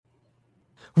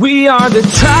We are the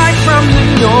tribe from the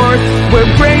north,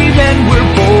 we're brave and we're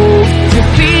bold.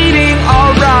 Defeating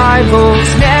our rivals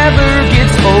never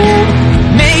gets old.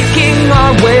 Making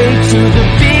our way to the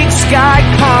Big Sky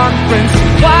Conference.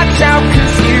 Watch out,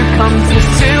 'cause here comes the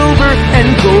silver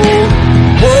and gold.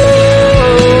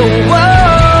 Whoa,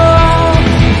 whoa.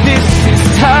 This is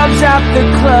Tubbs at the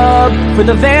Club for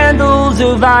the Vandals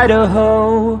of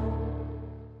Idaho.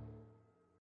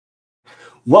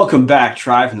 Welcome back,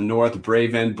 Tribe from the North,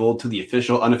 Brave and Bold, to the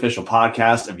official, unofficial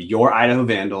podcast of your Idaho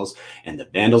Vandals and the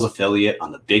Vandals affiliate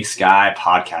on the Big Sky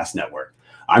Podcast Network.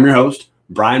 I'm your host,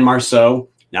 Brian Marceau,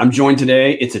 and I'm joined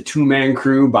today. It's a two-man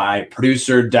crew by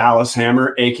producer Dallas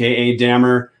Hammer, a.k.a.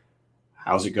 Dammer.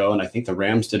 How's it going? I think the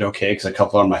Rams did okay because a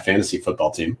couple on my fantasy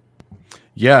football team.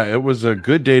 Yeah, it was a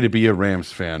good day to be a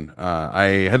Rams fan.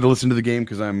 I had to listen to the game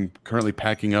because I'm currently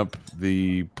packing up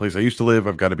the place I used to live.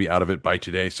 I've got to be out of it by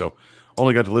today, so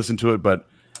only got to listen to it, but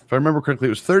if I remember correctly, it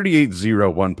was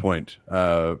 38-0 1 point.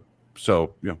 So,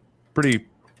 pretty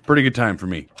good time for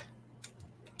me.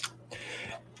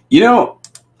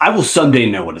 I will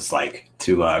someday know what it's like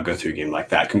to go through a game like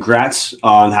that. Congrats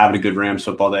on having a good Rams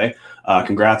football day.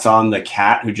 Congrats on the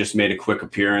cat who just made a quick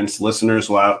appearance. Listeners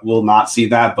will not see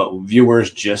that, but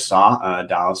viewers just saw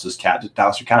Dallas's cat.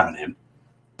 Dallas, your cat on him.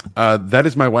 That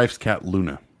is my wife's cat,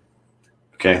 Luna.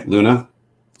 Okay, Luna,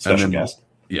 special guest.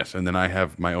 Yes, and then I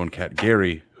have my own cat,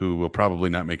 Gary, who will probably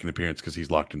not make an appearance because he's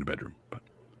locked in the bedroom.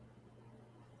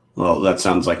 Well, that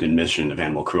sounds like an admission of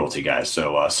animal cruelty, guys.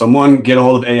 So someone get a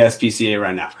hold of ASPCA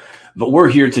right now. But we're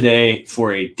here today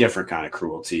for a different kind of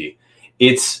cruelty.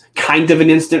 It's kind of an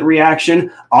instant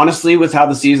reaction. Honestly, with how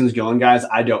the season's going, guys,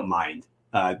 I don't mind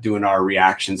doing our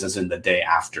reactions as in the day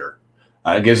after.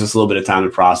 It gives us a little bit of time to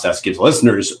process, gives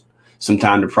listeners some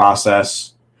time to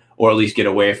process, or at least get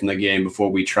away from the game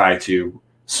before we try to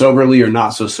soberly or not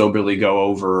so soberly go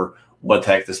over what the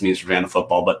heck this means for Vandal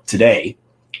football. But today,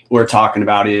 what we're talking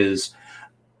about is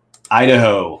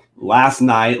Idaho last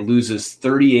night loses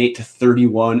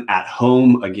 38-31 at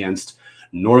home against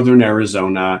Northern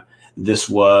Arizona. This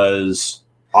was,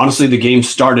 honestly, the game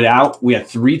started out, we had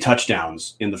 3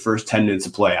 touchdowns in the first 10 minutes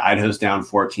of play. Idaho's down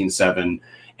 14-7.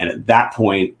 And at that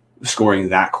point, scoring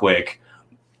that quick,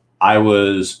 I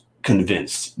was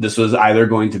convinced this was either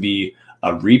going to be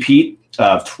a repeat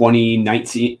of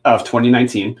 2019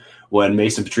 when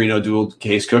Mason Petrino dueled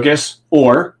Case Cookus,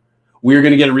 or we're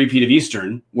going to get a repeat of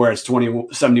Eastern where it's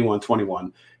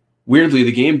 71-21. Weirdly,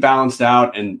 the game balanced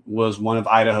out and was one of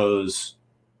Idaho's.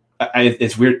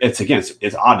 It's weird.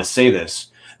 It's odd to say this.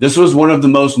 This was one of the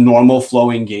most normal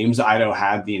flowing games Idaho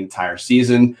had the entire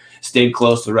season. Stayed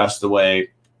close the rest of the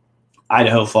way.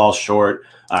 Idaho falls short.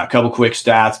 A couple quick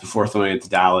stats before throwing it to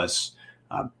Dallas.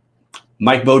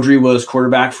 Mike Beaudry was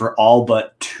quarterback for all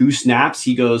but 2 snaps.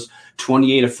 He goes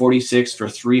 28 of 46 for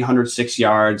 306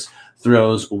 yards,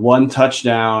 throws 1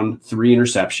 touchdown, 3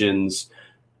 interceptions.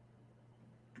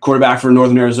 Quarterback for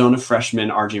Northern Arizona, freshman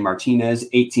RJ Martinez,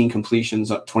 18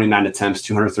 completions, 29 attempts,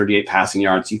 238 passing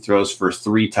yards. He throws for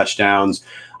 3 touchdowns.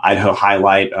 Idaho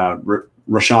highlight,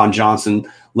 Rashawn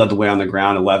Johnson led the way on the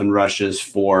ground, 11 rushes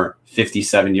for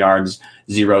 57 yards,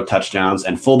 0 touchdowns.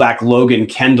 And fullback Logan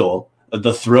Kendall,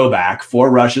 the throwback,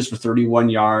 4 rushes for 31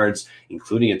 yards,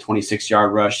 including a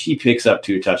 26-yard rush. He picks up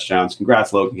 2 touchdowns.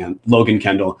 Congrats, Logan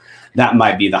Kendall. That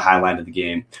might be the highlight of the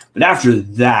game. But after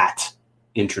that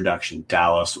introduction,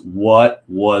 Dallas, what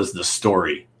was the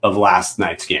story of last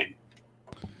night's game?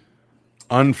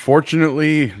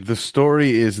 Unfortunately, the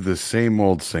story is the same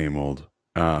old. We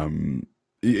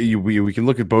can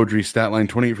look at Beaudry's stat line,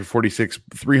 28 for 46,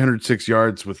 306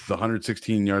 yards with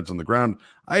 116 yards on the ground.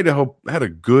 Idaho had a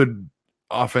good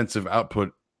offensive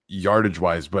output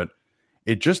yardage-wise, but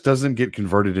it just doesn't get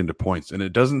converted into points, and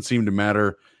it doesn't seem to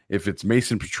matter if it's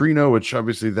Mason Petrino, which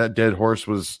obviously that dead horse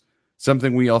was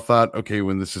something we all thought, okay,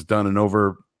 when this is done and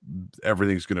over,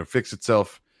 everything's going to fix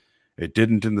itself. It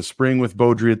didn't in the spring with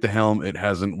Beaudry at the helm. It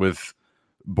hasn't with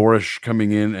Borish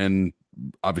coming in and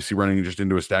obviously running just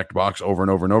into a stacked box over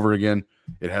and over and over again.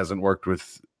 It hasn't worked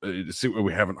with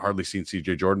we haven't hardly seen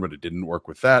CJ Jordan, but it didn't work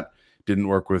with that. Didn't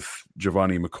work with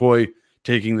Giovanni McCoy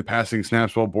taking the passing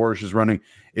snaps while Borish is running.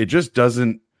 It just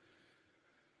doesn't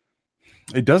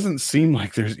seem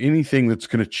like there's anything that's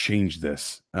going to change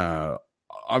this.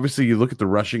 Obviously, you look at the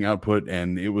rushing output,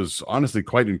 and it was honestly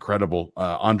quite incredible.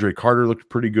 Andre Carter looked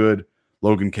pretty good.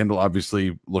 Logan Kendall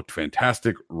obviously looked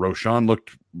fantastic. Roshan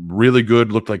looked really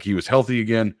good, looked like he was healthy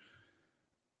again.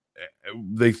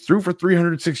 They threw for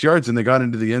 306 yards, and they got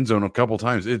into the end zone a couple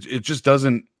times. It just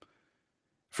doesn't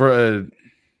 –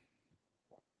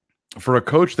 for a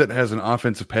coach that has an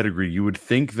offensive pedigree, you would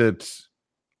think that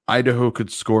Idaho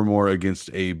could score more against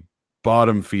a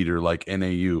bottom feeder like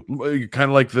NAU, kind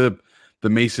of like the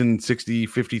Mason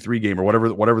 60-53 game or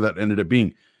whatever that ended up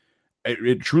being.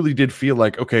 It truly did feel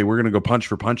like, okay, we're going to go punch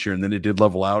for punch here. And then it did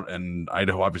level out, and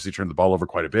Idaho obviously turned the ball over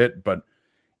quite a bit. But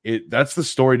that's the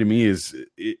story to me,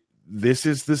 this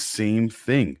is the same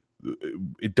thing.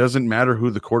 It doesn't matter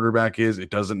who the quarterback is. It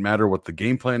doesn't matter what the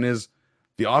game plan is.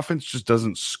 The offense just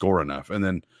doesn't score enough. And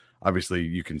then obviously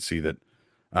you can see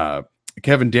that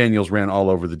Kevin Daniels ran all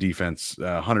over the defense.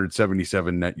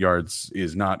 177 net yards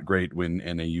is not great when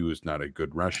NAU is not a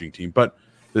good rushing team. But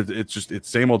it's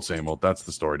same old, same old. That's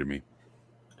the story to me.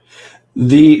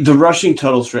 The rushing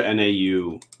totals for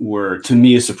NAU were, to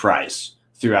me, a surprise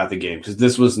throughout the game, because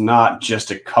this was not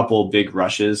just a couple big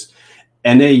rushes.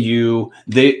 NAU,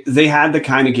 they had the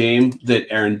kind of game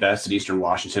that Aaron Best at Eastern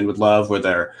Washington would love, where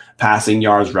their passing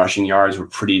yards, rushing yards were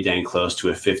pretty dang close to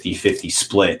a 50-50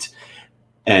 split.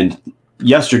 And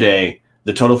yesterday,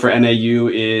 the total for NAU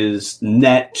is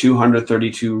net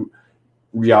 232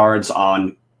 yards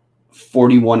on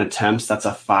 41 attempts. That's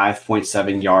a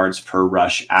 5.7 yards per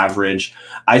rush average.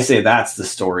 I say that's the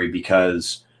story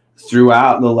because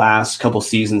throughout the last couple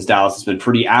seasons, Dallas has been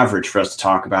pretty average for us to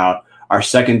talk about. Our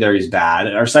secondary is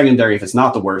bad. Our secondary, if it's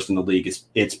not the worst in the league,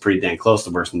 it's pretty dang close to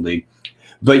the worst in the league.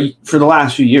 But for the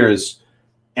last few years,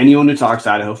 anyone who talks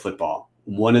Idaho football,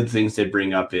 one of the things they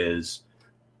bring up is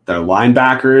their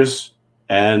linebackers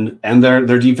and their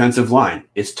defensive line.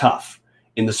 It's tough.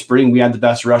 In the spring, we had the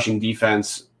best rushing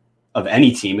defense of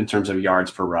any team in terms of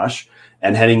yards per rush.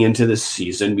 And heading into this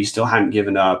season, we still hadn't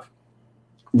given up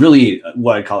really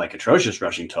what I'd call like atrocious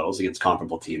rushing totals against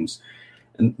comparable teams.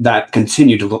 And that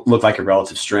continued to look like a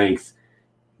relative strength.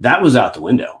 That was out the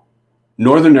window.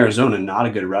 Northern Arizona, not a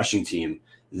good rushing team.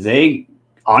 They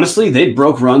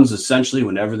broke runs essentially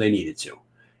whenever they needed to.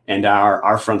 And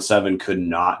our front seven could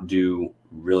not do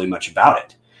really much about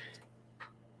it,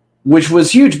 which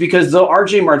was huge because though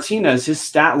RJ Martinez, his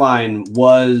stat line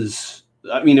was,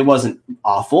 it wasn't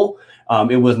awful.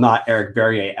 It was not Eric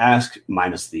Berrier-esque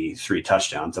minus the 3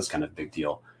 touchdowns. That's kind of a big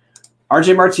deal.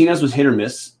 RJ Martinez was hit or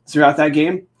miss throughout that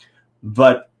game,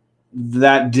 but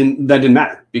that didn't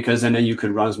matter because NAU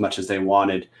could run as much as they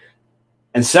wanted.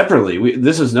 And separately,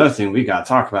 this is another thing we got to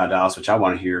talk about, Dallas, which I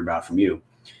want to hear about from you.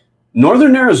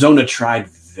 Northern Arizona tried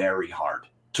very hard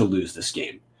to lose this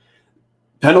game.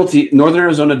 Northern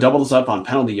Arizona doubled us up on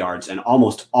penalty yards, and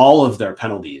almost all of their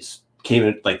penalties came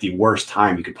at like the worst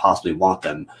time you could possibly want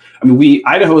them.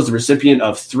 Idaho is the recipient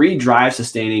of 3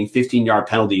 drive-sustaining 15-yard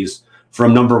penalties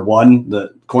from number 1,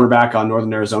 the cornerback on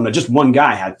Northern Arizona. Just one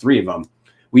guy had 3 of them.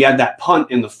 We had that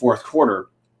punt in the fourth quarter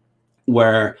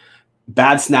where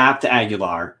bad snap to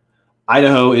Aguilar.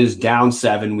 Idaho is down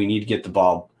 7. We need to get the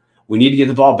ball. We need to get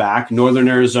the ball back. Northern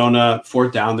Arizona,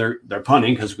 4th down, they're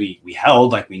punting because we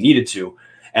held like we needed to.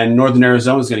 And Northern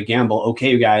Arizona is going to gamble.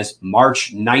 Okay, you guys,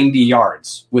 march 90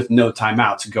 yards with no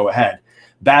timeout to go ahead.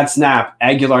 Bad snap.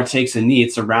 Aguilar takes a knee.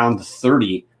 It's around the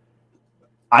 30.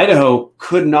 Idaho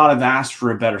could not have asked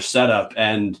for a better setup,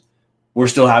 and we're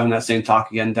still having that same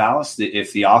talk again in Dallas.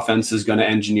 If the offense is going to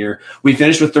engineer, we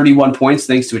finished with 31 points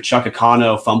thanks to a Chuck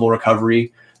Akano fumble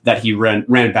recovery that he ran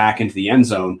back into the end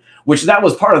zone, which that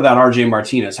was part of that RJ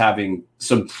Martinez having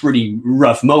some pretty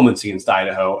rough moments against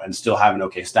Idaho and still have an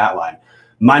okay stat line.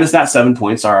 Minus that 7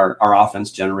 points, our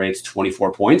offense generates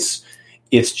 24 points.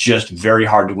 It's just very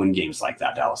hard to win games like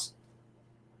that, Dallas.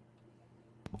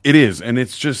 It is, and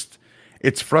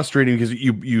it's frustrating because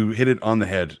you hit it on the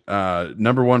head.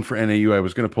 Number 1 for NAU, I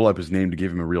was going to pull up his name to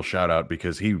give him a real shout out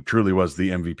because he truly was the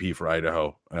MVP for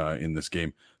Idaho in this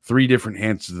game. 3 different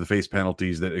hands to the face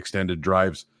penalties that extended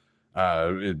drives.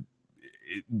 It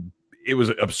was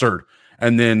absurd.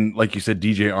 And then, like you said,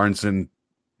 DJ Arnson,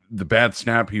 the bad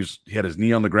snap, he had his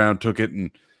knee on the ground, took it, and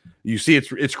you see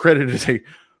it's credited as a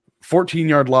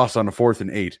 14-yard loss on a 4th and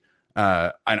 8.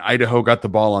 And Idaho got the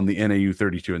ball on the NAU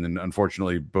 32, and then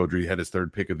unfortunately Beaudry had his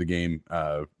 3rd pick of the game.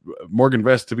 Morgan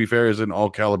Vest, to be fair, is an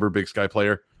all-caliber Big Sky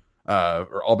player,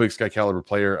 or all Big Sky caliber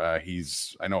player.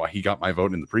 I know he got my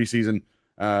vote in the preseason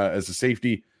as a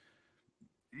safety.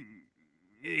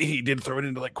 He did throw it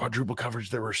into like quadruple coverage.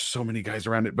 There were so many guys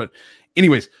around it, but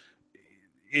anyways,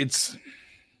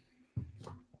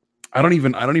 I don't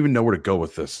even know where to go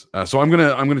with this. So I'm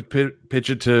gonna pitch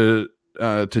it to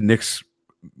Nick's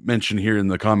mention here in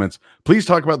the comments. Please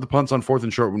talk about the punts on 4th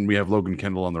and short when we have Logan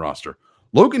Kendall on the roster.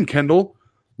 Logan Kendall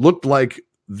looked like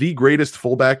the greatest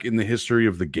fullback in the history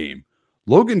of the game.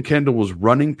 Logan Kendall was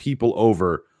running people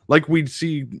over like we'd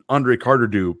see Andre Carter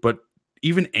do, but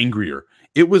even angrier.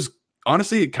 It was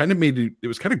honestly, it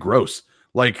was kind of gross.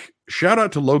 Like, shout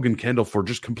out to Logan Kendall for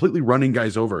just completely running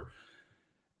guys over.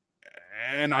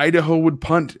 And Idaho would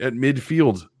punt at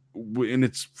midfield. and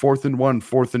it's 4th and 1,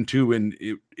 4th and 2, and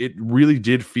it really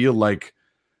did feel like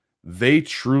they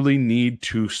truly need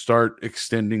to start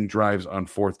extending drives on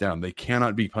 4th down. They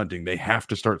cannot be punting. They have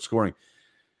to start scoring.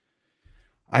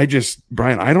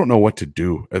 Brian, I don't know what to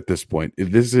do at this point.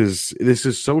 This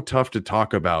is so tough to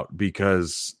talk about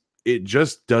because it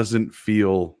just doesn't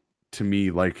feel to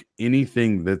me like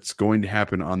anything that's going to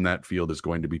happen on that field is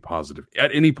going to be positive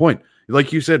at any point.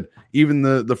 Like you said, even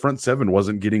the front seven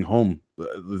wasn't getting home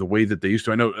the way that they used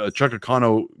to. I know Chuck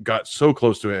Akano got so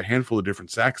close to a handful of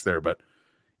different sacks there, but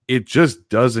it just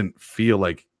doesn't feel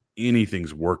like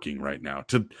anything's working right now.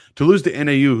 To lose to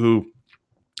NAU, who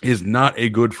is not a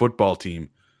good football team,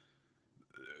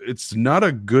 it's not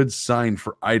a good sign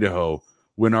for Idaho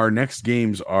when our next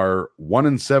games are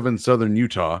 1-7 Southern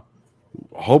Utah.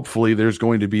 Hopefully there's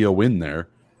going to be a win there.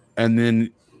 And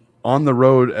then on the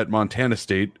road at Montana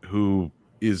State, who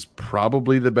is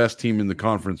probably the best team in the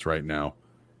conference right now.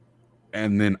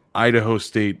 And then Idaho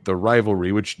State, the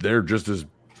rivalry, which they're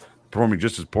performing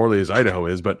just as poorly as Idaho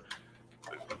is, but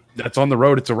that's on the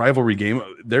road. It's a rivalry game.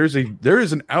 There is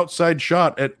an outside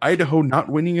shot at Idaho not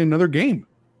winning another game.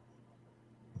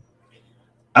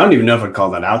 I don't even know if I'd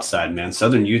call that outside, man.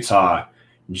 Southern Utah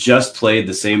just played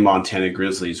the same Montana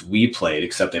Grizzlies we played,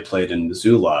 except they played in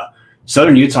Missoula.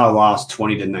 Southern Utah lost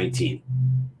 20-19.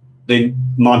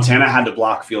 Montana had to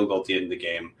block field goal at the end of the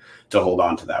game to hold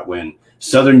on to that win.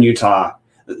 Southern Utah,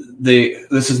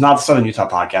 this is not the Southern Utah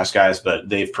podcast, guys, but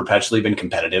they've perpetually been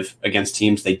competitive against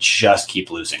teams. They just keep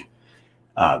losing.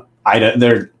 I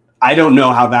don't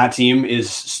know how that team is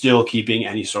still keeping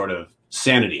any sort of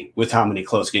sanity with how many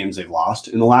close games they've lost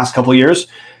in the last couple of years,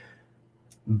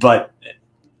 but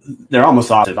they're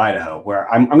almost opposite of Idaho,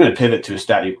 where I'm going to pivot to a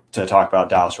stat to talk about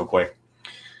Dallas real quick.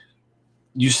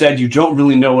 You said you don't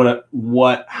really know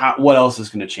what else is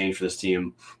going to change for this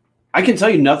team. I can tell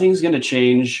you nothing's going to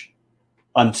change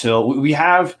until we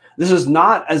have – this is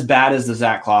not as bad as the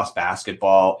Zach Kloss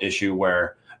basketball issue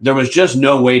where there was just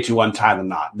no way to untie the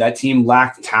knot. That team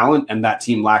lacked talent and that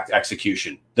team lacked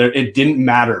execution. It didn't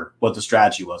matter what the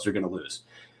strategy was. They're going to lose.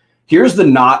 Here's the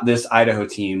knot this Idaho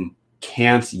team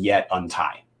can't yet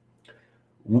untie.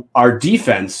 Our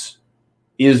defense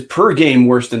is per game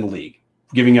worst in the league,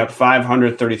 giving up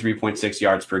 533.6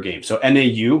 yards per game. So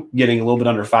NAU getting a little bit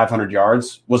under 500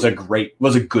 yards was a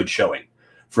good showing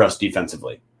for us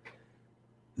defensively.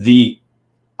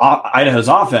 Idaho's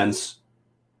offense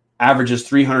averages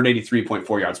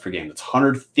 383.4 yards per game. That's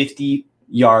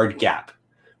 150-yard gap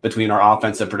between our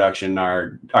offensive production,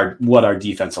 our what our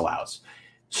defense allows.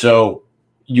 So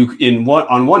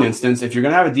on one instance, if you're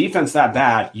going to have a defense that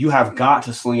bad, you have got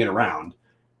to sling it around.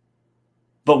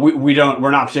 But we're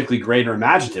not particularly great or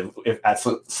imaginative at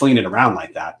slinging it around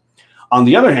like that. On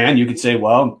the other hand, you could say,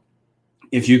 well,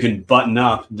 if you can button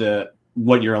up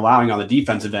what you're allowing on the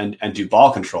defensive end and do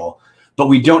ball control, but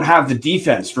we don't have the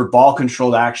defense for ball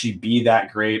control to actually be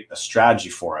that great a strategy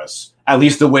for us, at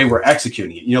least the way we're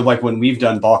executing it. Like when we've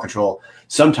done ball control,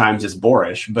 sometimes it's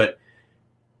boorish. But,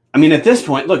 I mean, at this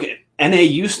point, look,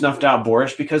 NAU snuffed out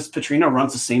boorish because Petrino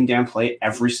runs the same damn play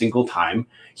every single time.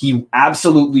 He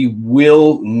absolutely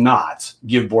will not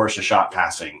give Boris a shot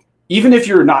passing. Even if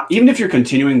you're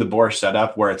continuing the Boris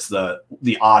setup where it's the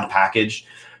odd package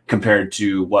compared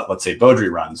to what, let's say,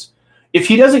 Beaudry runs. If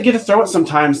he doesn't get to throw it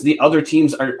sometimes, the other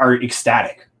teams are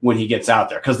ecstatic when he gets out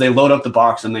there because they load up the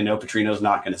box and they know Petrino's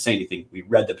not going to say anything. We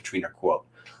read the Petrino quote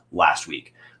last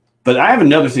week. But I have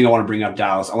another thing I want to bring up,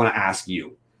 Dallas. I want to ask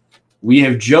you. We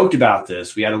have joked about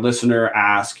this. We had a listener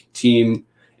ask,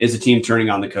 is the team turning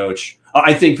on the coach?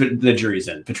 I think the jury's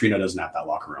in. Petrino doesn't have that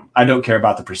locker room. I don't care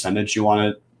about the percentage you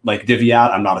want to divvy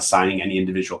out. I'm not assigning any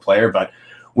individual player, but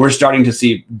we're starting to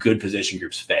see good position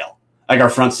groups fail. Like our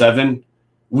front seven,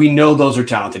 we know those are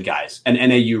talented guys, and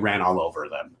NAU ran all over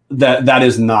them. That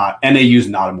is not – NAU's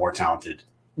not a more talented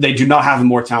 – they do not have a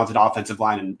more talented offensive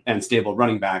line and stable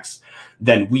running backs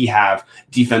than we have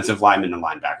defensive linemen and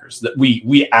linebackers. That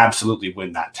we absolutely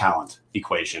win that talent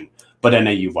equation, but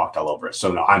NAU walked all over it.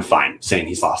 So no, I'm fine saying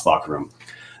he's lost locker room.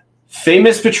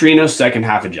 Famous Petrino second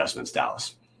half adjustments,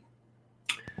 Dallas.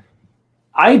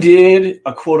 I did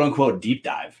a quote unquote deep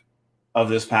dive of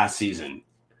this past season.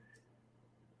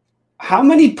 How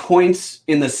many points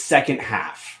in the second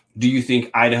half do you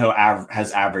think Idaho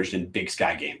has averaged in Big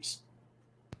Sky games?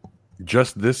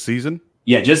 Just this season?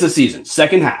 Yeah, just this season.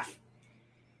 Second half.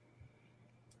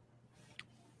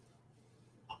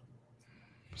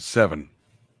 7.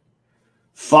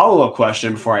 Follow-up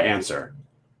question before I answer.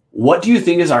 What do you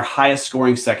think is our highest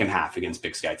scoring second half against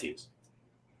Big Sky teams?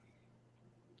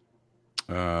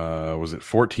 Was it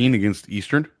 14 against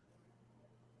Eastern?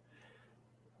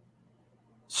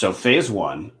 So phase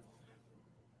 1,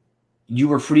 you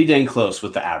were pretty dang close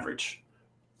with the average.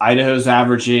 Idaho's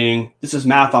averaging, this is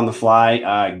math on the fly,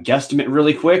 guesstimate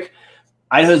really quick.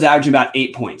 Idaho's averaging about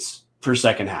 8 points per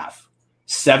second half.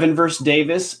 7 versus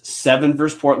Davis, 7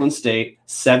 versus Portland State,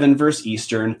 7 versus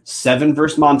Eastern, 7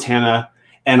 versus Montana,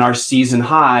 and our season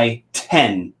high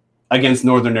 10 against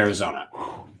Northern Arizona.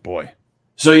 Boy.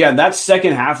 So yeah, that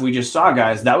second half we just saw,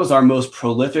 guys, that was our most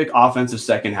prolific offensive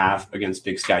second half against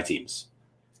Big Sky teams.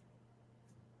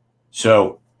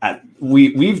 So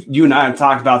you and I have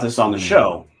talked about this on the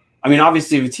show. I mean,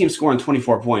 obviously, if a team's scoring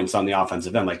 24 points on the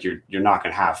offensive end, like you're not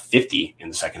going to have 50 in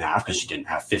the second half because you didn't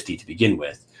have 50 to begin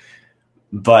with.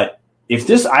 But if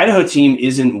this Idaho team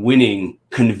isn't winning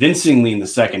convincingly in the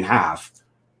second half,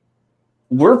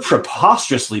 we're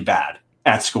preposterously bad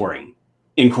at scoring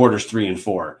in quarters 3 and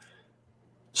 4.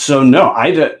 So no,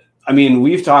 I mean,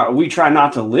 we try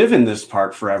not to live in this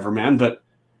park forever, man, but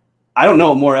I don't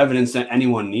know more evidence than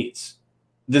anyone needs.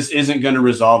 This isn't going to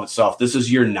resolve itself. This is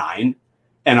year 9,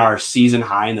 and our season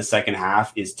high in the second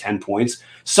half is 10 points.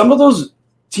 Some of those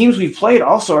teams we've played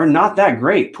also are not that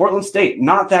great. Portland State,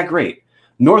 not that great.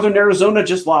 Northern Arizona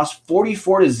just lost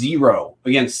 44-0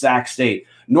 against Sac State.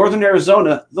 Northern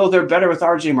Arizona, though they're better with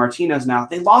RJ Martinez now,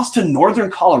 they lost to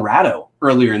Northern Colorado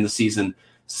earlier in the season,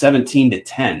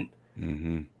 17-10.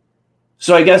 Mm-hmm.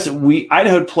 So I guess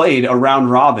Idaho played a round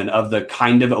robin of the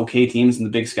kind of okay teams in the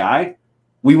Big Sky.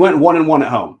 We went 1-1 at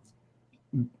home,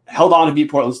 held on to beat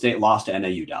Portland State, lost to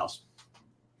NAU, Dallas.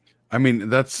 I mean,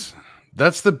 that's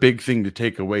the big thing to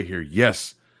take away here.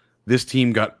 Yes, this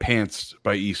team got pantsed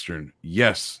by Eastern.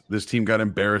 Yes, this team got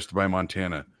embarrassed by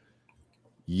Montana.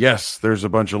 Yes, there's a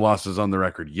bunch of losses on the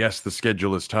record. Yes, the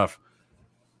schedule is tough.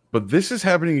 But this is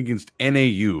happening against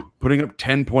NAU, putting up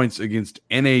 10 points against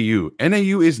NAU.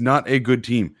 NAU is not a good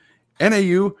team.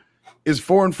 NAU is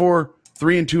 4-4,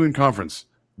 3-2 in conference.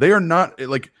 They are not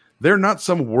they're not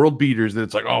some world beaters that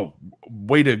it's like, oh,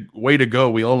 way to go.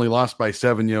 We only lost by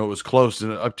 7. It was close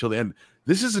and up till the end.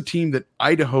 This is a team that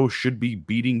Idaho should be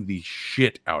beating the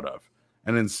shit out of.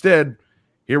 And instead,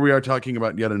 here we are talking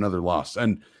about yet another loss.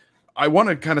 And I want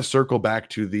to kind of circle back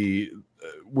to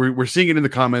we're seeing it in the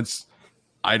comments.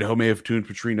 Idaho may have tuned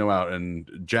Petrino out, and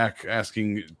Jack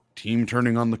asking team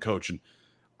turning on the coach. And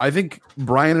I think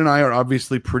Brian and I are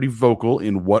obviously pretty vocal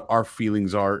in what our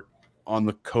feelings are on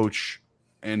the coach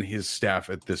and his staff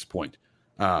at this point.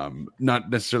 Not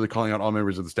necessarily calling out all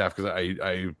members of the staff, because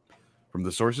I from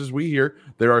the sources we hear,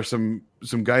 there are some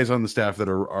guys on the staff that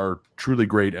are truly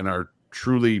great and are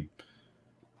truly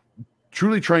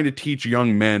trying to teach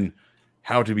young men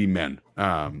how to be men.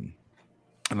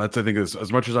 And that's, I think,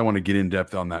 as much as I want to get in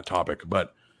depth on that topic,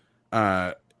 but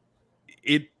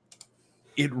it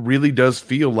really does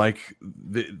feel like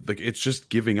it's just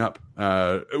giving up.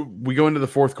 We go into the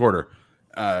fourth quarter.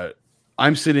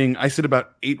 I sit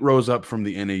about 8 rows up from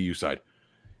the NAU side.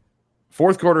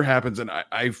 Fourth quarter happens, and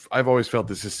I've always felt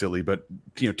this is silly, but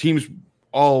teams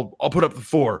I'll put up the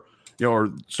 4,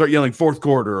 or start yelling fourth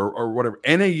quarter or whatever.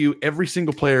 NAU, every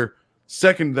single player,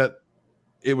 second that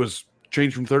it was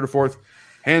changed from third to fourth,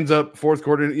 hands up, fourth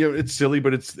quarter. It's silly,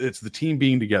 but it's the team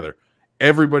being together.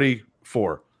 Everybody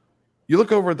 4. You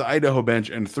look over at the Idaho bench,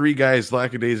 and 3 guys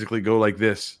lackadaisically go like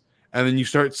this, and then you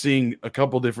start seeing a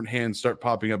couple different hands start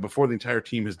popping up before the entire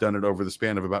team has done it over the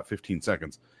span of about 15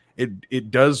 seconds.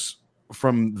 It does,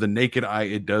 from the naked eye,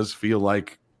 it does feel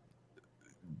like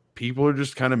people are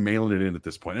just kind of mailing it in at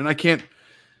this point. And I can't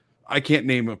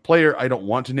name a player. I don't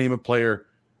want to name a player.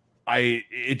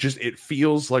 It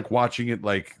feels like watching it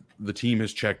like the team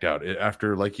has checked out.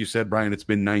 After, like you said, Brian, it's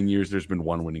been 9 years. There's been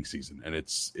 1 winning season, and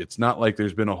it's not like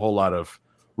there's been a whole lot of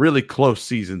really close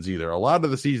seasons either. A lot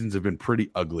of the seasons have been pretty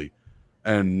ugly,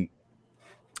 and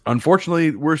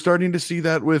unfortunately, we're starting to see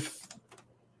that with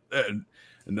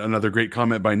another great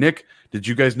comment by Nick. Did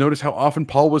you guys notice how often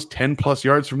Paul was 10 plus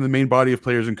yards from the main body of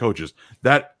players and coaches?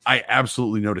 That I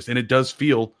absolutely noticed, and it does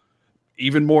feel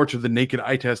even more to the naked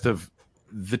eye test of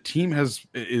the team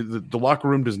the locker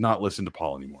room does not listen to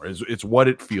Paul anymore. It's what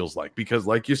it feels like, because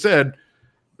like you said,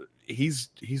 he's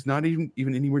not even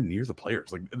anywhere near the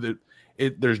players. Like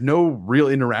there's no real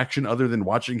interaction other than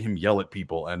watching him yell at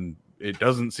people. And it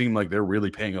doesn't seem like they're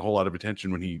really paying a whole lot of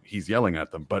attention when he's yelling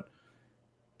at them, but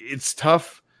it's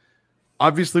tough.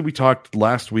 Obviously we talked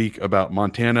last week about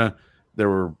Montana. There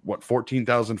were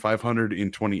 14,500 in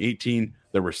 2018.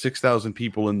 There were 6,000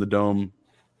 people in the dome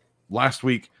last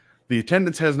week. The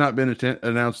attendance has not been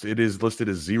announced. It is listed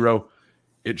as 0.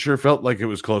 It sure felt like it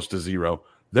was close to 0.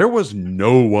 There was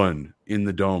no one in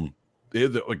the dome.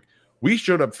 We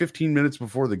showed up 15 minutes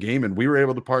before the game, and we were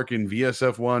able to park in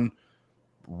VSF1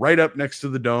 right up next to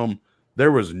the dome.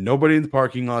 There was nobody in the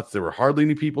parking lots. There were hardly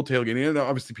any people tailgating. And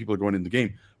obviously, people are going in the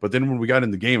game. But then when we got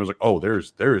in the game, I was like, oh, there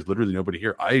is literally nobody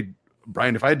here.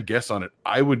 Brian, if I had to guess on it,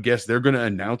 I would guess they're going to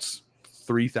announce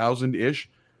 3,000-ish.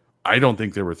 I don't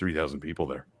think there were 3,000 people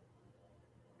there.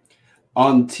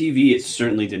 On TV, it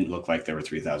certainly didn't look like there were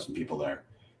 3,000 people there.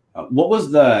 What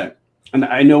was the – and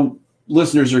I know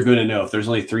listeners are going to know if there's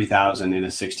only 3,000 in a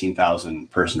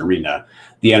 16,000-person arena,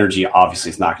 the energy obviously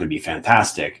is not going to be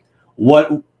fantastic.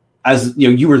 What – as you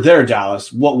know, you were there,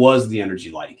 Dallas. What was the energy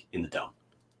like in the Dome?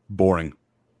 Boring.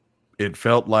 It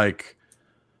felt like –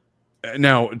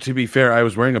 now, to be fair, I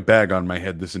was wearing a bag on my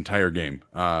head this entire game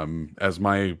as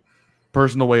my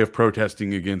personal way of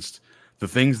protesting against the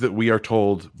things that we are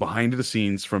told behind the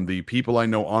scenes from the people I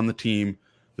know on the team,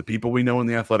 the people we know in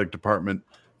the athletic department,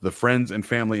 the friends and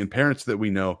family and parents that we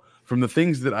know. From the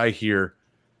things that I hear,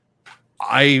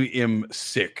 I am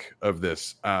sick of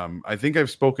this. I think I've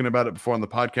spoken about it before on the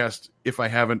podcast. If I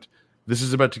haven't, this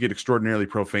is about to get extraordinarily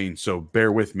profane, so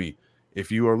bear with me.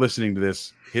 If you are listening to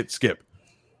this, hit skip.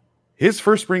 His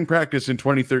first spring practice in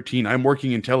 2013, I'm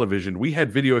working in television. We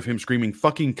had video of him screaming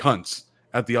fucking cunts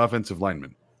at the offensive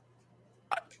lineman.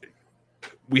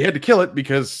 We had to kill it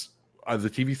because the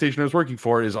TV station I was working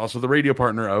for is also the radio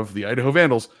partner of the Idaho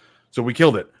Vandals. So we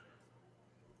killed it.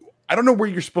 I don't know where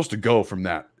you're supposed to go from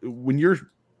that. When you're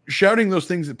shouting those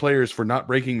things at players for not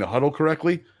breaking the huddle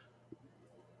correctly,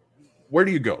 where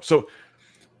do you go? So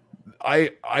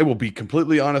I will be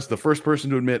completely honest. The first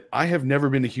person to admit I have never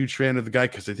been a huge fan of the guy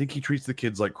because I think he treats the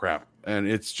kids like crap. And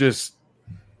it's just,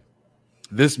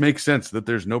 this makes sense that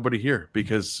there's nobody here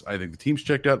because I think the team's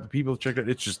checked out, the people have checked out.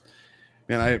 It's just,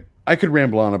 man, I could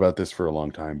ramble on about this for a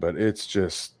long time, but it's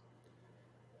just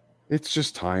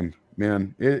time,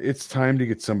 man. It's time to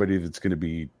get somebody that's going to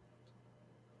be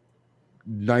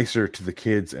nicer to the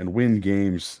kids and win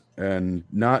games and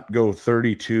not go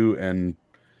 32-68.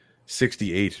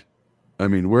 I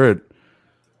mean, we're at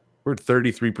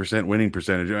 33% winning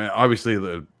percentage. I mean,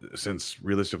 obviously, since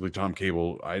realistically Tom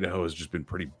Cable, Idaho has just been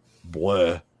pretty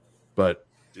blah, but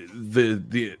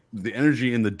the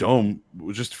energy in the Dome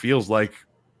just feels like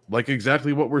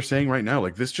exactly what we're saying right now.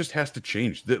 Like, this just has to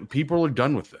change. The people are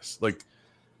done with this. Like,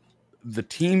 the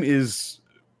team is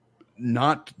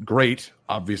not great.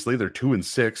 Obviously, they're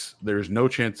 2-6. There's no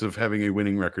chance of having a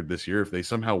winning record this year. If they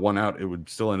somehow won out, it would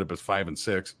still end up as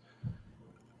 5-6.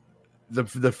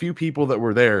 The few people that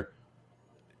were there,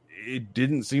 it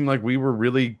didn't seem like we were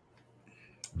really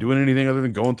doing anything other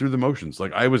than going through the motions.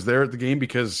 Like, I was there at the game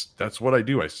because that's what I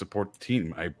do. I support the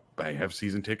team. I have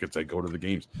season tickets. I go to the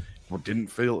games. It didn't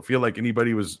feel like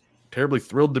anybody was terribly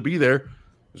thrilled to be there. It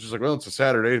was just like, well, it's a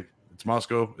Saturday. It's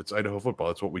Moscow. It's Idaho football.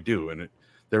 That's what we do. And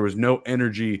there was no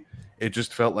energy. It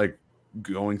just felt like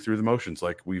going through the motions,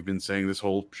 like we've been saying this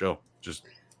whole show, just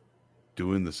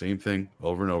doing the same thing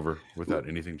over and over without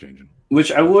anything changing.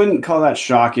 Which I wouldn't call that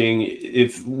shocking.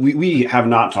 If we have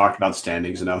not talked about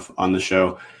standings enough on the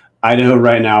show. Idaho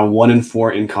right now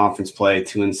 1-4 in conference play,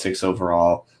 2-6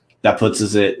 overall. That puts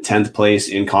us at 10th place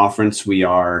in conference. We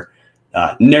are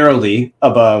narrowly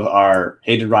above our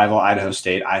hated rival Idaho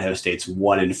State. Idaho State's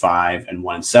 1-5 and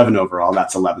 1-7 overall.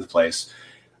 That's 11th place.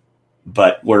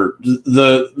 But we're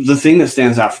the thing that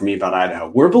stands out for me about Idaho,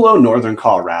 we're below Northern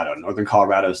Colorado. Northern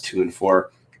Colorado is 2-4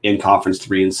 in conference,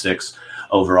 3-6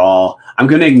 overall. I'm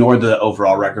going to ignore the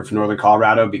overall record for Northern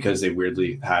Colorado because they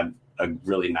weirdly had a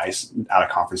really nice out of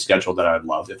conference schedule that I would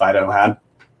love if Idaho had.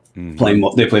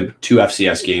 Mm-hmm. They played 2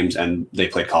 FCS games and they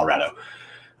played Colorado.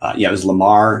 It was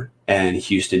Lamar and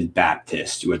Houston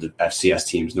Baptist were the FCS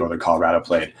teams Northern Colorado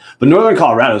played. But Northern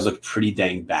Colorado's looked pretty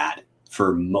dang bad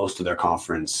for most of their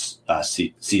conference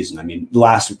season. I mean,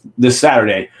 this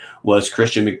Saturday was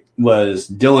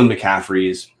Dylan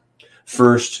McCaffrey's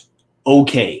first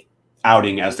okay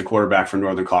outing as the quarterback for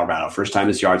Northern Colorado. First time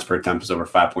his yards per attempt was over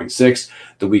 5.6.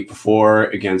 The week before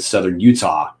against Southern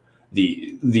Utah,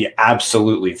 the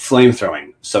absolutely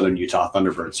flame-throwing Southern Utah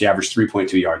Thunderbirds, he averaged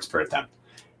 3.2 yards per attempt.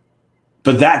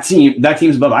 But that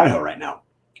team's above Idaho right now.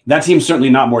 That team's certainly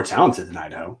not more talented than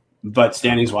Idaho, but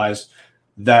standings-wise,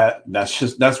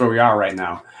 that's where we are right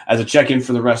now. As a check-in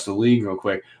for the rest of the league real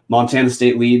quick, Montana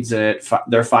State leads they're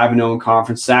 5-0 in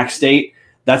conference. Sac State,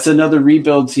 that's another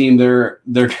rebuild team. Their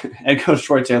head coach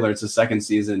Troy Taylor, it's his second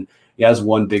season. He has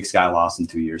one Big Sky loss in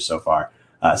 2 years so far.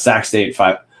 Sac State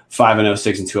 5-0,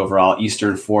 6-2 overall.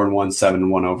 Eastern 4-1,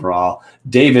 7-1 overall.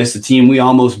 Davis, the team we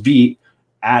almost beat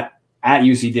at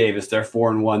UC Davis, they're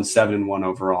 4-1, 7-1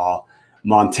 overall.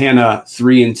 Montana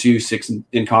 3-2, 6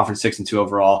 in conference, 6-2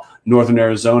 overall. Northern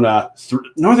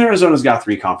Arizona's got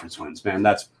 3 conference wins. Man,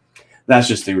 that's That's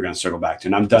just the thing we're going to circle back to.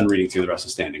 And I'm done reading through the rest of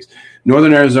the standings.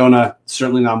 Northern Arizona,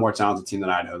 certainly not a more talented team than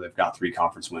Idaho. They've got 3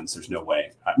 conference wins. There's no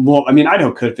way. Well, I mean,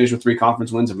 Idaho could finish with 3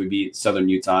 conference wins if we beat Southern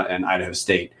Utah and Idaho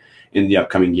State in the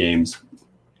upcoming games.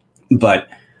 But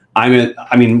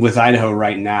with Idaho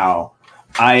right now,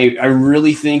 I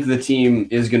really think the team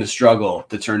is going to struggle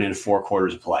to turn in 4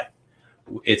 quarters of play.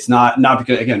 It's not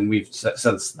because, again, we've said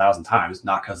this 1,000 times,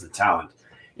 not because of the talent.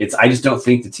 I just don't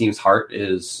think the team's heart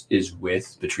is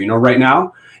with Petrino right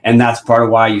now. And that's part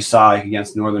of why you saw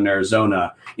against Northern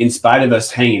Arizona, in spite of us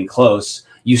hanging close,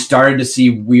 you started to see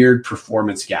weird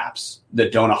performance gaps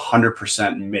that don't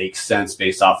 100% make sense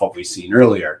based off what we've seen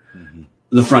earlier. Mm-hmm.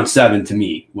 The front 7 to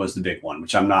me was the big one,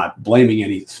 which I'm not blaming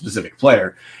any specific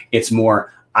player. It's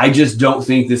more, I just don't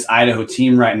think this Idaho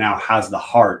team right now has the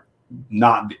heart,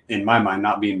 not in my mind,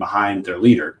 not being behind their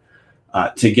leader,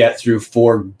 to get through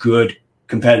 4 good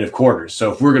competitive quarters.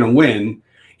 So if we're going to win,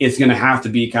 it's going to have to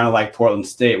be kind of like Portland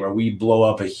State, where we blow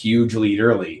up a huge lead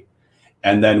early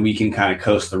and then we can kind of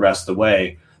coast the rest of the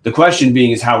way. The question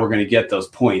being is how we're going to get those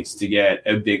points to get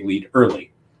a big lead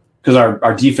early. Because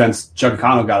our defense, Chuck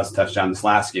O'Connell got us a touchdown this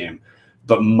last game,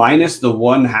 but minus the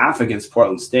 1.5 against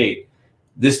Portland State,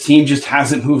 this team just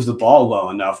hasn't moved the ball well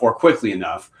enough or quickly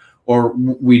enough. Or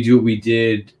we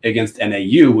did against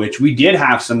NAU, which we did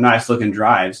have some nice looking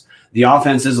drives. The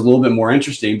offense is a little bit more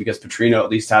interesting because Petrino at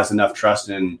least has enough trust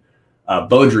in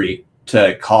Beaudry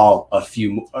to call a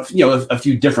few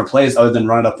different plays other than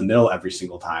run it up the middle every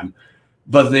single time.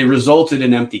 But they resulted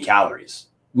in empty calories.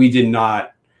 We did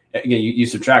not. Again, you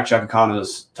subtract Chuck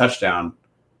O'Connell's touchdown,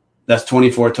 that's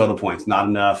 24 total points, not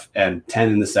enough, and 10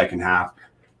 in the second half.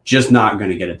 Just not going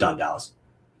to get it done, Dallas.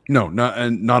 No,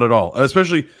 not at all.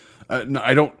 Especially,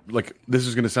 I don't like. This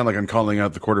is going to sound like I'm calling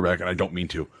out the quarterback, and I don't mean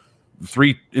to.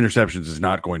 3 interceptions is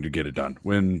not going to get it done.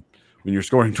 When you're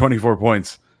scoring 24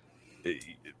 points,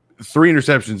 3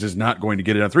 interceptions is not going to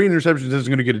get it done. 3 interceptions isn't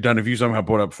going to get it done if you somehow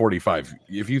put up 45.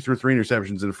 If you threw 3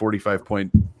 interceptions at a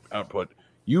 45-point output,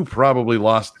 you probably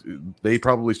lost. They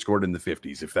probably scored in the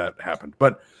 50s if that happened.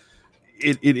 But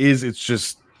it's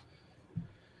just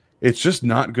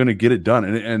not going to get it done.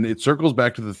 And it circles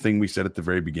back to the thing we said at the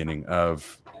very beginning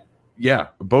of,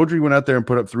 Beaudry went out there and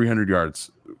put up 300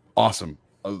 yards. Awesome.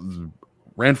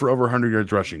 Ran for over 100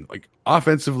 yards rushing. Like,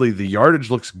 offensively, the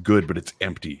yardage looks good, but it's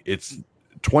empty. It's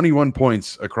 21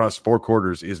 points across 4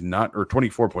 quarters is not, or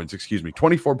 24 points,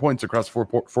 24 points across four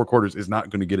quarters is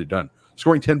not going to get it done.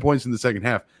 Scoring 10 points in the second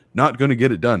half, not going to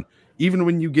get it done. Even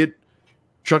when you get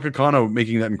Chuck O'Connell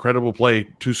making that incredible play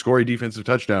to score a defensive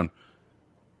touchdown,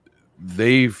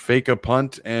 they fake a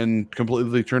punt and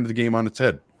completely turn the game on its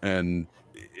head. And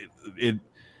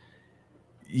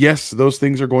yes, those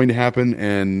things are going to happen,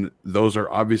 and those are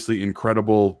obviously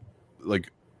incredible,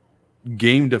 like,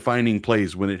 game-defining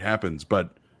plays when it happens.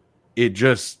 But it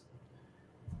just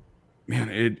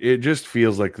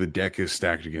feels like the deck is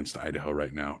stacked against Idaho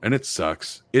right now, and it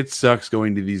sucks. It sucks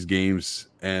going to these games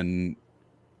and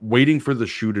waiting for the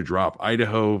shoe to drop.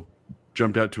 Idaho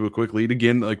jumped out to a quick lead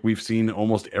again, like we've seen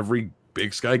almost every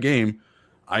Big Sky game.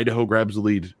 Idaho grabs the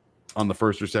lead on the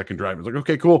first or second drive. It's like,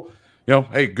 okay, cool.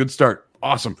 Hey, good start.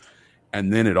 Awesome.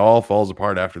 And then it all falls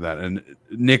apart after that. And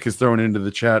Nick is thrown into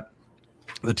the chat.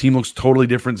 The team looks totally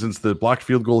different since the blocked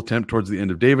field goal attempt towards the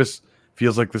end of Davis.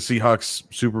 Feels like the Seahawks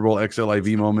Super Bowl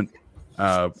XLIV moment.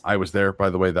 I was there, by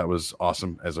the way. That was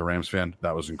awesome as a Rams fan.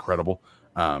 That was incredible.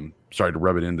 Sorry to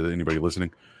rub it into anybody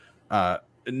listening.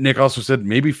 Nick also said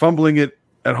maybe fumbling it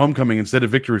at homecoming instead of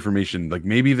victory formation. Like,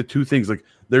 maybe the two things, like,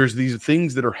 there's these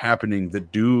things that are happening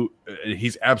that do.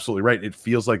 He's absolutely right. It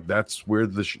feels like that's where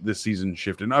this season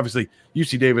shifted. And obviously,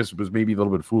 UC Davis was maybe a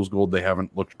little bit of fool's gold. They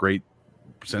haven't looked great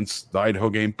since the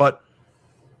Idaho game, but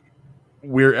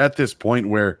we're at this point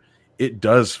where it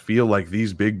does feel like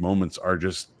these big moments are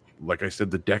just, like I said,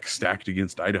 the deck stacked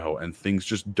against Idaho, and things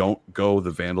just don't go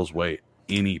the Vandals' way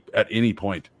at any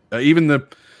point. Even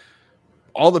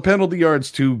all the penalty yards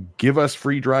to give us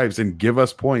free drives and give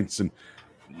us points, and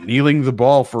kneeling the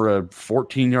ball for a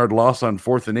 14-yard loss on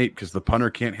 4th and 8 because the punter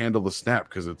can't handle the snap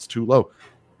because it's too low.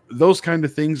 Those kind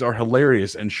of things are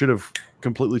hilarious and should have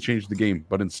completely changed the game.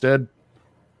 But instead,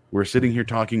 we're sitting here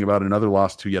talking about another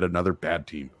loss to yet another bad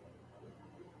team.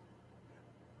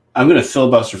 I'm going to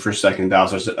filibuster for a second,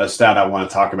 Dallas. There's a stat I want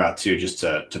to talk about too, just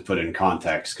to put it in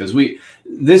context, because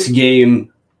this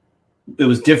game, it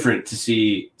was different to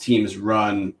see teams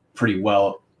run pretty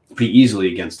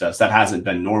easily against us. That hasn't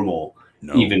been normal,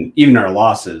 even our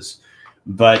losses.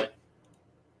 But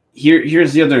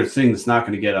here's the other thing that's not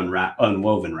going to get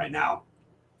unwoven right now.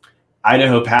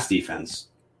 Idaho pass defense.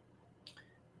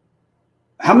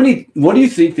 What do you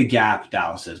think the gap,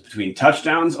 Dallas, is between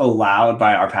touchdowns allowed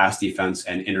by our pass defense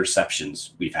and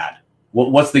interceptions we've had?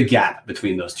 What's the gap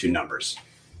between those two numbers?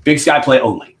 Big Sky play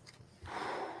only.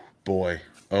 Boy.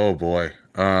 Oh, boy.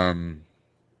 Do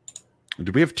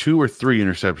we have 2 or 3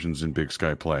 interceptions in Big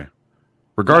Sky play?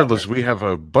 Regardless, we have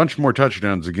a bunch more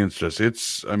touchdowns against us.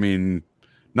 It's, I mean,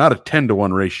 not a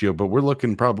 10-to-1 ratio, but we're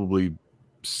looking probably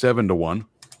 7-to-1.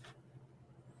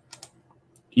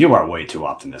 You are way too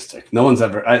optimistic. No one's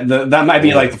ever. That might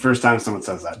be like the first time someone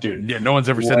says that, dude. Yeah, no one's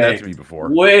ever said that to me before.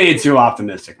 Way too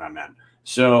optimistic, my man.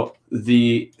 So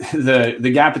the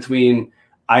gap between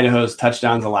Idaho's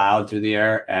touchdowns allowed through the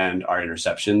air and our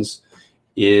interceptions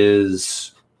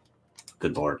is,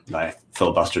 good Lord, I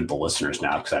filibustered the listeners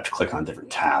now because I have to click on a different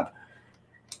tab.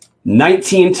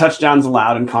 19 touchdowns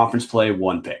allowed in conference play,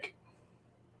 1 pick.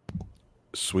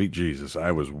 Sweet Jesus,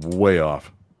 I was way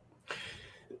off.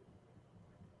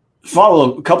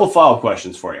 A couple follow-up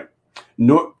questions for you.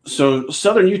 So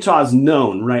Southern Utah is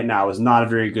known right now as not a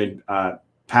very good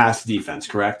pass defense,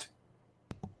 correct?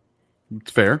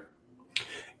 It's fair.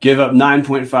 Give up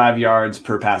 9.5 yards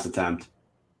per pass attempt.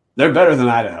 They're better than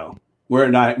Idaho.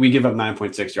 We give up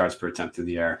 9.6 yards per attempt through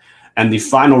the air. And the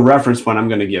final reference point I'm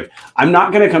going to give, I'm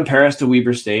not going to compare us to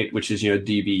Weber State, which is,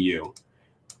 DBU.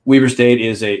 Weber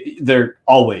State they're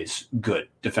always good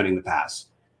defending the pass.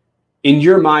 In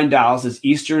your mind, Dallas, is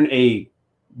Eastern a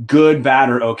good, bad,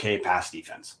 or okay pass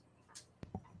defense?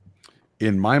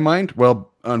 In my mind,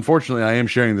 well, unfortunately, I am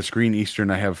sharing the screen. Eastern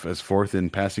I have as 4th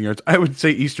in passing yards. I would say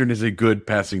Eastern is a good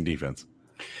passing defense.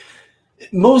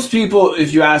 Most people,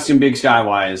 if you ask them Big Sky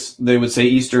wise, they would say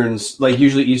Eastern's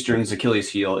Achilles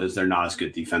heel is they're not as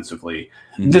good defensively.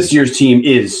 Mm-hmm. This year's team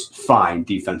is fine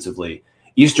defensively.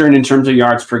 Eastern, in terms of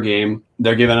yards per game,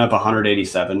 they're giving up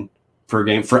 187 per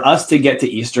game. For us to get to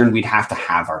Eastern, we'd have to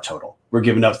have our total. We're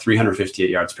giving up 358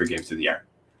 yards per game through the air.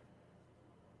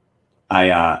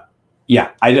 I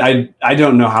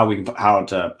don't know how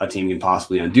a team can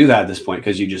possibly undo that at this point,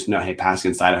 because you just know, hey, pass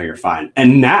against Idaho, you're fine.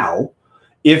 And now,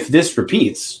 if this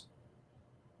repeats,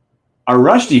 our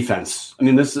rush defense, I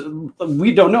mean,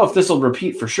 we don't know if this will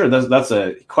repeat for sure. That's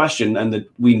a question, and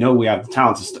that we know we have the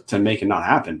talent to make it not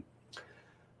happen.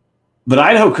 But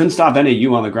Idaho couldn't stop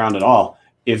NAU on the ground at all.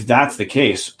 If that's the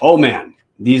case, oh man,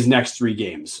 these next 3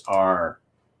 games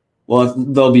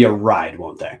they'll be a ride,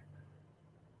 won't they?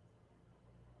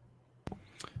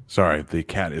 Sorry, the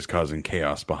cat is causing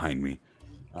chaos behind me.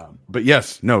 But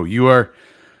yes, no, you are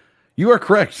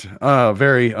correct.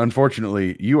 Very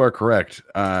unfortunately, you are correct.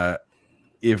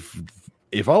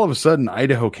 If all of a sudden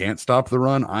Idaho can't stop the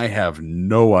run, I have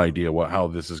no idea how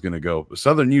this is going to go.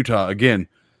 Southern Utah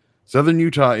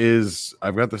is,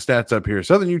 I've got the stats up here.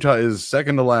 Southern Utah is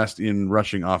second to last in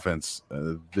rushing offense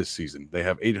this season. They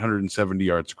have 870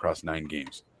 yards across 9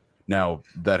 games. Now,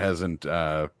 that hasn't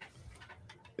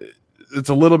it's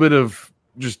a little bit of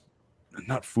just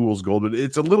not fool's gold, but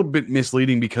it's a little bit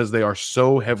misleading because they are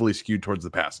so heavily skewed towards the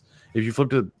pass. If you flip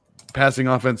to passing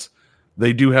offense,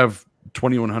 they do have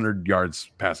 2,100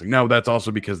 yards passing. Now, that's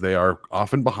also because they are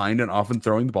often behind and often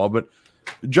throwing the ball, but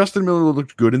Justin Miller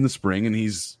looked good in the spring, and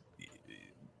he's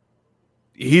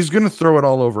going to throw it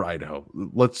all over Idaho.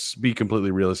 Let's be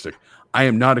completely realistic. I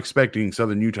am not expecting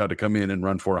Southern Utah to come in and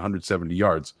run for 170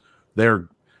 yards. They're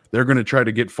going to try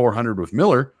to get 400 with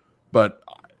Miller, but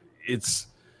it's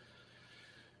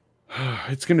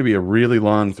going to be a really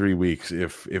long 3 weeks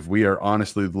if we are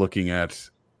honestly looking at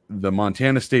the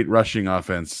Montana State rushing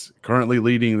offense currently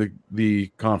leading the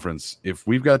conference. If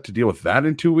we've got to deal with that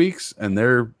in 2 weeks, and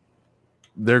they're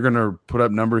going to put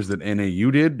up numbers that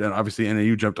NAU did, and obviously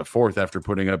NAU jumped to 4th after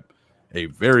putting up a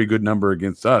very good number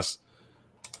against us.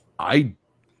 I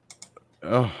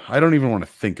don't even want to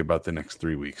think about the next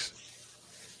 3 weeks.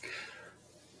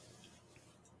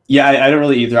 Yeah, I don't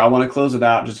really either. I want to close it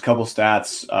out. Just a couple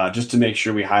stats, just to make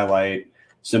sure we highlight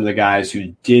some of the guys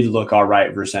who did look all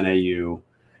right versus NAU.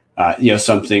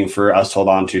 Something for us to hold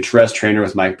on to. Terez Traynor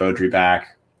with Mike Beaudry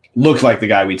back. Looked like the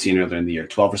guy we'd seen earlier in the year.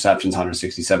 12 receptions,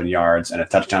 167 yards, and a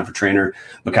touchdown for Traynor.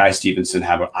 Makai Stevenson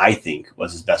had what I think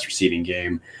was his best receiving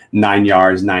game. 9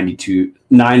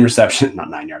 receptions, not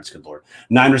 9 yards, good Lord.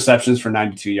 9 receptions for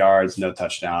 92 yards, no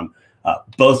touchdown.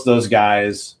 Both those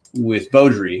guys with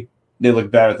Beaudry, they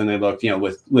look better than they looked,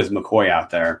 with McCoy out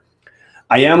there.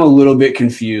 I am a little bit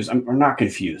confused. I'm not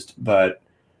confused, but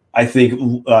I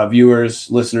think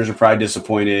viewers, listeners are probably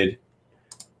disappointed.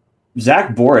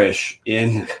 Zach Borish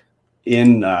in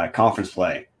conference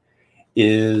play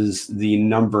is the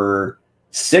number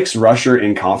 6 rusher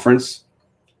in conference.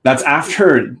 That's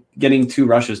after getting 2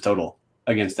 rushes total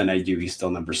against NAU. He's still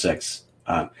number 6.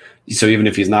 So even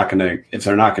if they're not going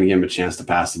to give him a chance to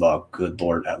pass the ball, good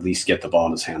Lord, at least get the ball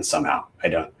in his hands somehow.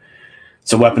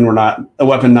 It's a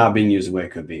weapon not being used the way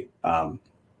it could be.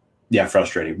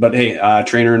 Frustrating. But hey,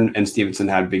 Trainer and Stevenson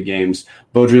had big games.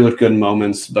 Beaudry looked good in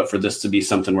moments, but for this to be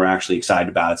something we're actually excited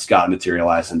about, it's got to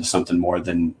materialize into something more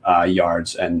than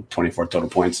yards and 24 total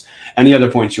points. Any other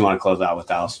points you want to close out with,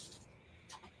 Dallas?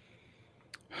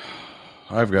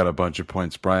 I've got a bunch of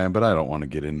points, Brian, but I don't want to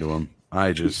get into them.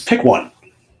 Pick one.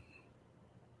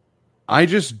 I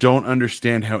just don't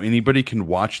understand how anybody can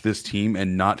watch this team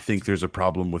and not think there's a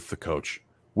problem with the coach.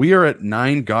 We are at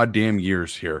 9 goddamn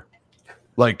years here.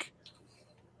 Like,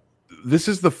 this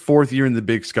is the 4th year in the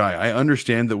Big Sky. I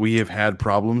understand that we have had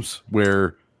problems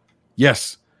where,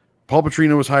 yes, Paul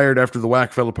Petrino was hired after the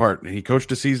WAC fell apart, and he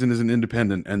coached a season as an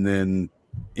independent and then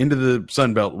into the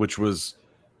Sun Belt, which was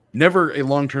never a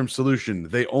long-term solution.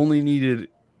 They only needed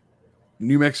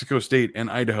New Mexico State and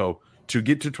Idaho to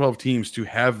get to 12 teams to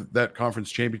have that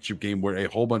conference championship game where a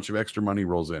whole bunch of extra money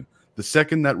rolls in. The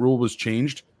second that rule was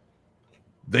changed,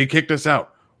 they kicked us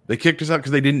out. They kicked us out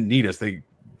because they didn't need us.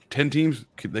 10 teams,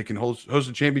 they can host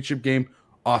a championship game.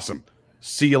 Awesome.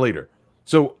 See you later.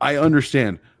 So I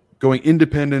understand going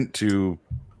independent to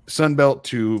Sun Belt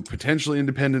to potentially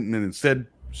independent and then instead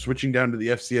switching down to the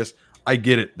FCS. I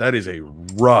get it. That is a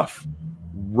rough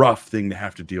thing to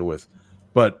have to deal with.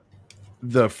 But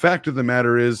the fact of the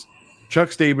matter is Chuck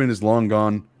Staben is long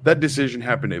gone. That decision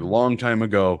happened a long time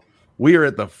ago. We are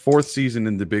at the 4th season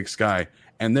in the Big Sky,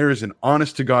 and there is an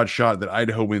honest-to-God shot that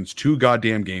Idaho wins 2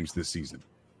 goddamn games this season.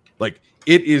 Like,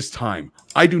 it is time.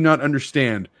 I do not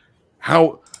understand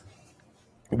how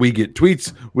we get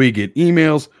tweets, we get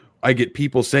emails, I get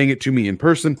people saying it to me in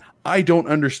person. I don't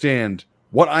understand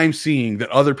what I'm seeing that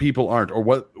other people aren't, or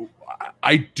what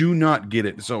I do not get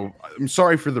it. So I'm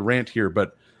sorry for the rant here,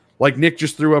 but like Nick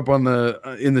just threw up on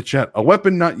in the chat, a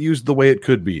weapon not used the way it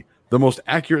could be. The most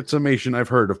accurate summation I've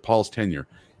heard of Paul's tenure.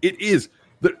 It is.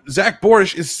 Zach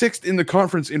Borish is 6th in the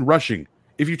conference in rushing.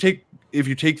 If you take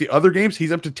the other games,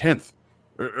 he's up to 10th,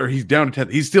 or he's down to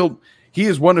 10th. He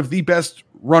is one of the best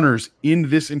runners in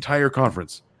this entire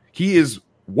conference. He is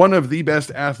one of the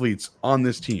best athletes on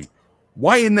this team.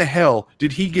 Why in the hell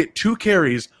did he get 2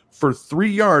 carries for 3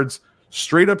 yards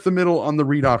straight up the middle on the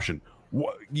read option?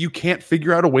 You can't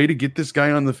figure out a way to get this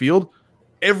guy on the field.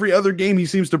 Every other game, he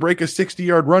seems to break a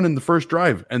 60-yard run in the first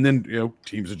drive, and then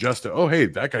teams adjust to, oh, hey,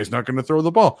 that guy's not going to throw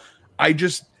the ball. It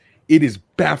is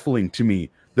baffling to me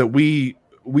that we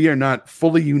are not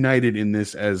fully united in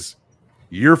this. As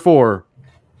year 4,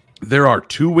 there are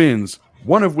 2 wins,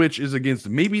 one of which is against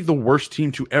maybe the worst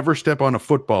team to ever step on a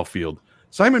football field.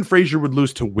 Simon Fraser would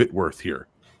lose to Whitworth here.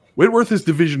 Whitworth is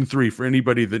Division III for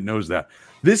anybody that knows that.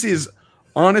 This is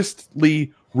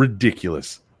honestly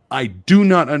ridiculous. I do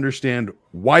not understand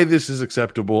why this is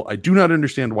acceptable. I do not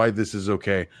understand why this is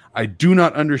okay. I do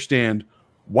not understand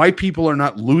why people are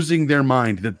not losing their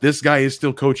mind that this guy is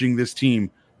still coaching this team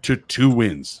to 2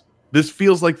 wins. This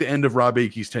feels like the end of Rob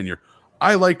Akey's tenure.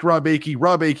 I liked Rob Akey.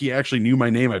 Rob Akey actually knew my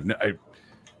name. It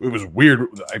was weird.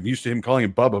 I'm used to him calling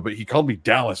him Bubba, but he called me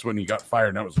Dallas when he got fired.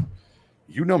 And I was,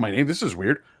 you know my name. This is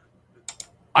weird.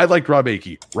 I liked Rob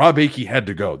Akey. Rob Akey had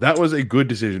to go. That was a good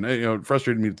decision. It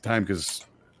frustrated me at the time because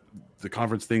the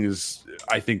conference thing is,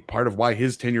 I think, part of why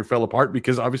his tenure fell apart,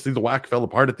 because obviously the WAC fell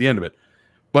apart at the end of it.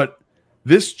 But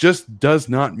this just does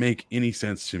not make any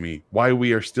sense to me, why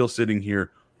we are still sitting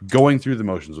here going through the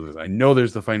motions with this. I know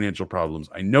there's the financial problems.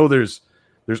 I know there's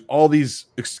all these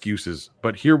excuses,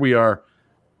 but here we are.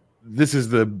 This is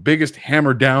the biggest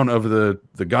hammer down of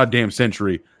the goddamn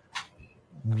century.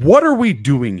 What are we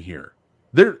doing here?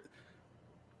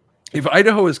 If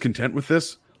Idaho is content with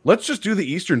this, let's just do the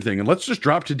Eastern thing and let's just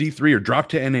drop to D3 or drop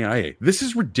to NAIA. This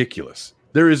is ridiculous.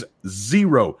 There is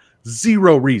zero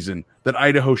reason that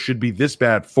Idaho should be this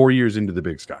bad 4 years into the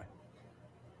Big Sky.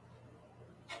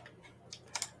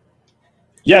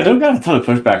 Yeah, I don't got a ton of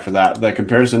pushback for that. The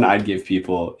comparison I'd give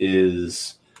people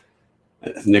is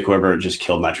Nick Weber just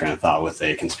killed my train of thought with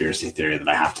a conspiracy theory that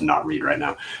I have to not read right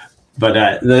now.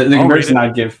 But the comparison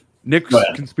I'd give... Nick's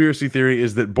conspiracy theory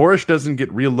is that Borish doesn't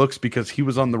get real looks because he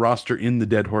was on the roster in the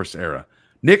Dead Horse era.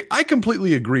 Nick, I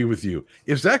completely agree with you.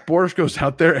 If Zach Borish goes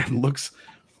out there and looks,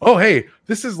 oh, hey,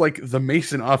 this is like the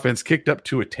Mason offense kicked up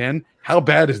to a 10, how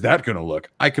bad is that going to look?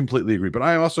 I completely agree. But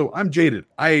I'm jaded.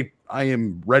 I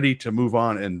am ready to move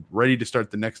on and ready to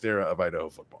start the next era of Idaho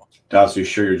football. Dallas, you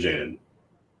sure you're jaded?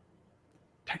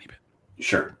 Tiny bit.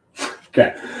 Sure.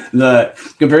 Okay. The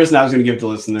comparison I was going to give to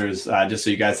listeners, just so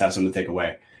you guys have something to take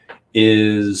away,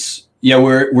 is,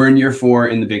 we're in year 4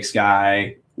 in the Big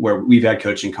Sky where we've had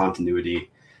coaching continuity.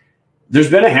 There's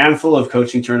been a handful of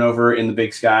coaching turnover in the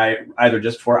Big Sky, either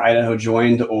just before Idaho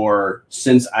joined or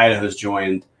since Idaho's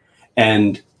joined.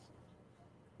 And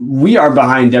we are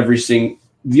behind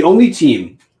the only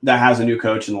team that has a new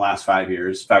coach in the last 5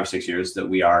 or 6 years that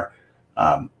we are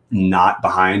not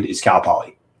behind is Cal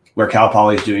Poly, where Cal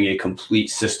Poly is doing a complete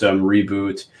system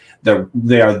reboot.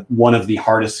 They are one of the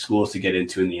hardest schools to get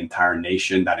into in the entire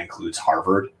nation. That includes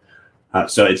Harvard.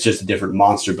 So it's just a different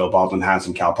monster Bill Baldwin has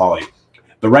in Cal Poly.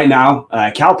 But right now,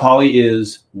 Cal Poly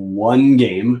is one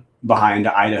game behind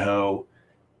Idaho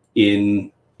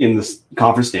in the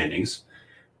conference standings.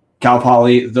 Cal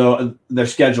Poly, though their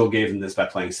schedule gave them this by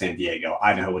playing San Diego.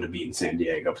 Idaho would have beaten San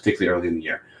Diego, particularly early in the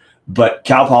year. But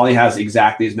Cal Poly has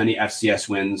exactly as many FCS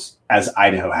wins as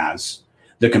Idaho has.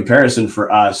 The comparison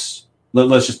for us,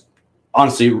 let's just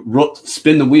honestly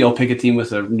spin the wheel, pick a team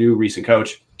with a new recent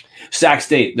coach. Sac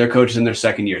State, their coach is in their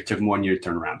second year. It took them 1 year to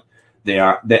turn around.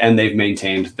 They've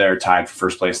maintained their tied for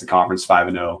first place in the conference,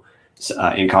 5-0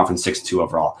 in conference, 6-2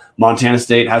 overall. Montana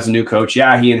State has a new coach.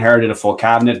 Yeah, he inherited a full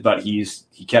cabinet, but he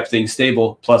kept things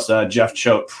stable. Plus, Jeff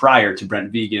Choate, prior to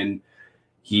Brent Vegan,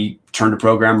 he turned the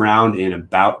program around in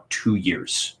about 2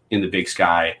 years in the Big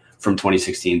Sky from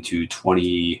 2016 to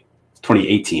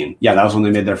 2018. Yeah, that was when they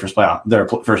made their first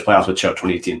playoffs with Choate,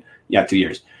 2018. Yeah, 2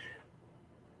 years.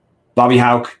 Bobby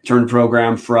Hauck turned the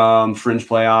program from fringe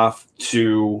playoff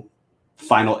to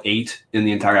Final 8 in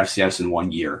the entire FCS in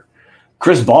 1 year.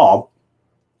 Chris Ball,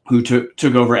 who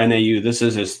took over NAU, this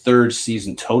is his third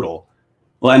season total.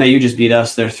 Well, NAU just beat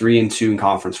us. They're 3-2 in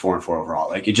conference, 4-4 overall.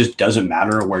 Like, it just doesn't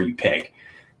matter where you pick.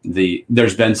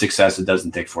 There's been success. It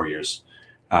doesn't take 4 years,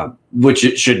 which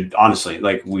it should, honestly,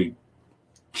 like, we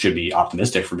should be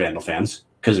optimistic for Vandal fans,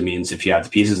 because it means if you have the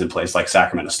pieces in place like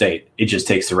Sacramento State, it just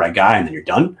takes the right guy and then you're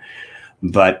done.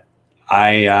 But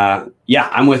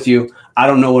I'm with you. I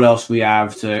don't know what else we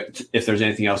have if there's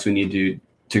anything else we need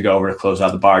to go over to close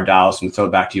out the bar, Dallas, and throw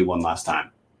it back to you one last time.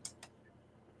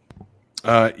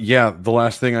 The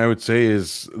last thing I would say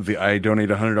is the I donate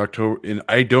 100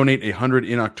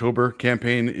 in October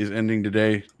campaign is ending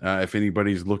today. If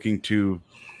anybody's looking to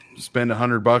spend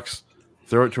 $100,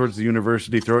 throw it towards the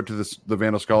university, throw it to the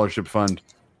Vandal Scholarship Fund.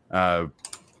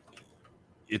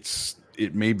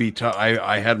 It may be tough.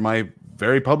 I had my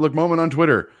very public moment on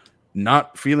Twitter,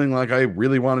 not feeling like I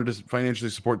really wanted to financially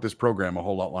support this program a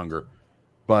whole lot longer,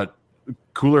 but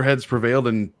cooler heads prevailed.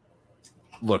 And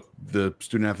look, the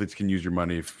student athletes can use your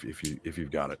money if you've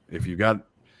got it. If you've got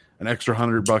an extra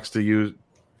 $100 to use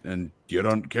and you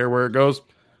don't care where it goes,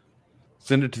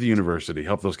 send it to the university.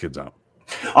 Help those kids out.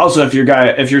 Also, if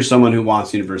you're someone who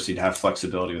wants the university to have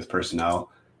flexibility with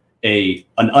personnel, an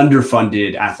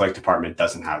underfunded athletic department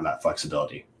doesn't have that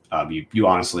flexibility. You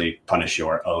honestly punish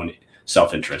your own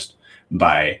self-interest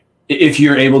by, if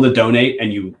you're able to donate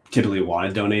and you typically want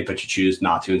to donate, but you choose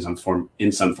not to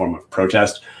in some form of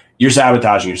protest, you're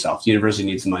sabotaging yourself. The university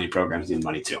needs the money. Programs need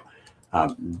money too.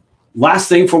 Last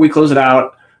thing before we close it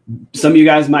out, some of you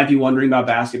guys might be wondering about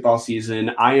basketball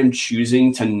season. I am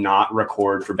choosing to not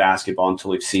record for basketball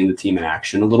until we've seen the team in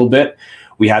action a little bit.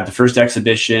 We had the first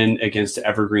exhibition against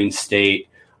Evergreen State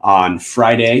on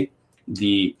Friday.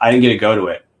 I didn't get to go to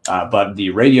it, but the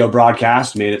radio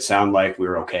broadcast made it sound like we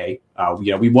were okay.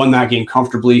 We won that game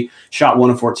comfortably, shot 1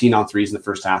 of 14 on threes in the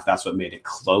first half. That's what made it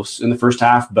close in the first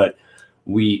half. But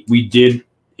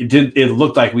it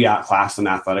looked like we outclassed them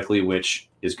athletically, which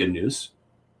is good news,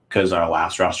 because our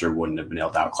last roster wouldn't have been able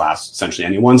to outclass essentially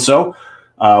anyone. So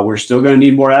we're still going to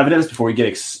need more evidence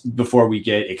before we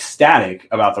get ecstatic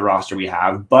about the roster we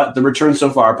have. But the returns so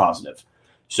far are positive.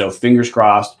 So fingers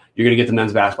crossed. You're going to get the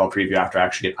men's basketball preview after I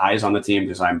actually get eyes on the team,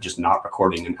 because I'm just not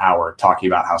recording an hour talking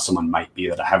about how someone might be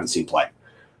that I haven't seen play.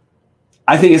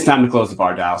 I think it's time to close the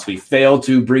bar, Dallas. We failed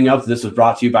to bring up this was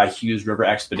brought to you by Hughes River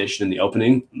Expedition in the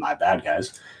opening. My bad,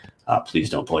 guys. Please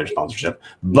don't pull your sponsorship.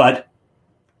 But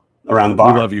around the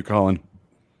bar. We love you, Colin.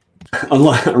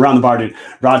 Around the bar, dude.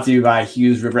 Brought to you by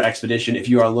Hughes River Expedition. If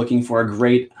you are looking for a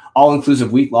great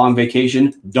all-inclusive week-long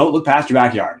vacation, don't look past your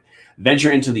backyard.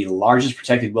 Venture into the largest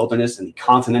protected wilderness in the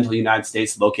continental United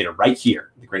States, located right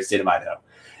here in the great state of Idaho.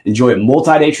 Enjoy a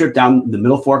multi-day trip down the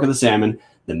Middle Fork of the Salmon,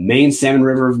 the main Salmon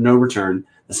River of no return,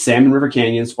 the Salmon River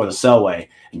Canyons, or the Selway.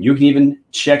 And you can even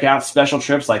check out special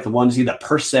trips like the one to see the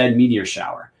Perseid meteor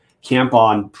shower. Camp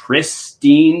on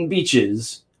pristine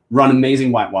beaches, run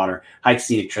amazing whitewater, hike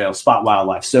scenic trails, spot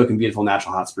wildlife, soak in beautiful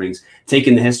natural hot springs, take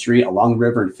in the history along the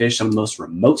river, and fish some of the most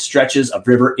remote stretches of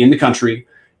river in the country.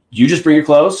 You just bring your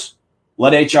clothes.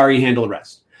 Let HRE handle the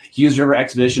rest. Hughes River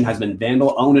Expedition has been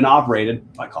Vandal owned and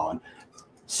operated by Colin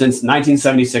since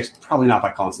 1976, probably not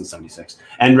by Colin since 76,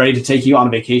 and ready to take you on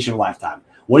a vacation of a lifetime.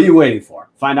 What are you waiting for?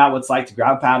 Find out what it's like to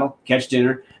grab a paddle, catch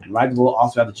dinner, and ride the bull all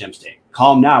throughout the gem state.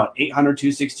 Call them now at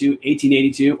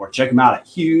 800-262-1882 or check them out at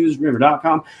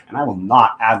hughesriver.com. And I will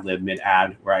not ad-lib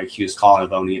mid-ad where I accuse Colin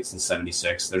of owning it since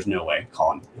 76. There's no way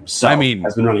Colin himself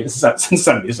has been running it since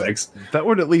 76. That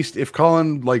would at least, if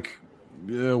Colin, born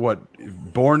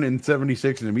in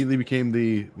 76 and immediately became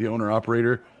the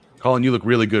owner-operator, Colin, you look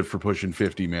really good for pushing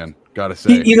 50, man. Gotta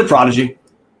say. He's a prodigy.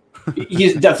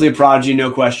 He's definitely a prodigy,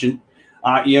 no question.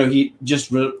 He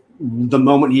just the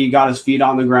moment he got his feet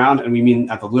on the ground, and we mean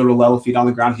at the literal level feet on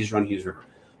the ground, he's running Hughes River.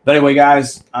 But anyway,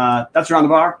 guys, that's Around the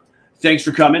Bar. Thanks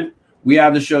for coming. We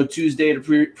have the show Tuesday to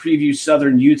preview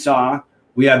Southern Utah.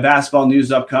 We have basketball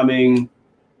news upcoming.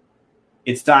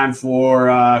 It's time for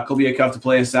Kubiak Cup to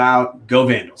play us out. Go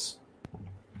Vandals.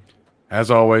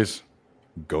 As always,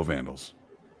 go Vandals.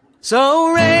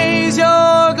 So raise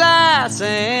your glass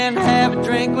and have a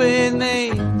drink with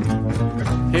me.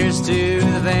 Here's to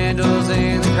the Vandals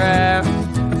in the crowd,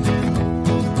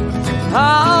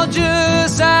 all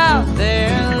just out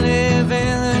there living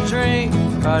the dream,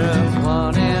 part of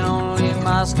one and only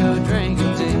Moscow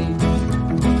drinking team.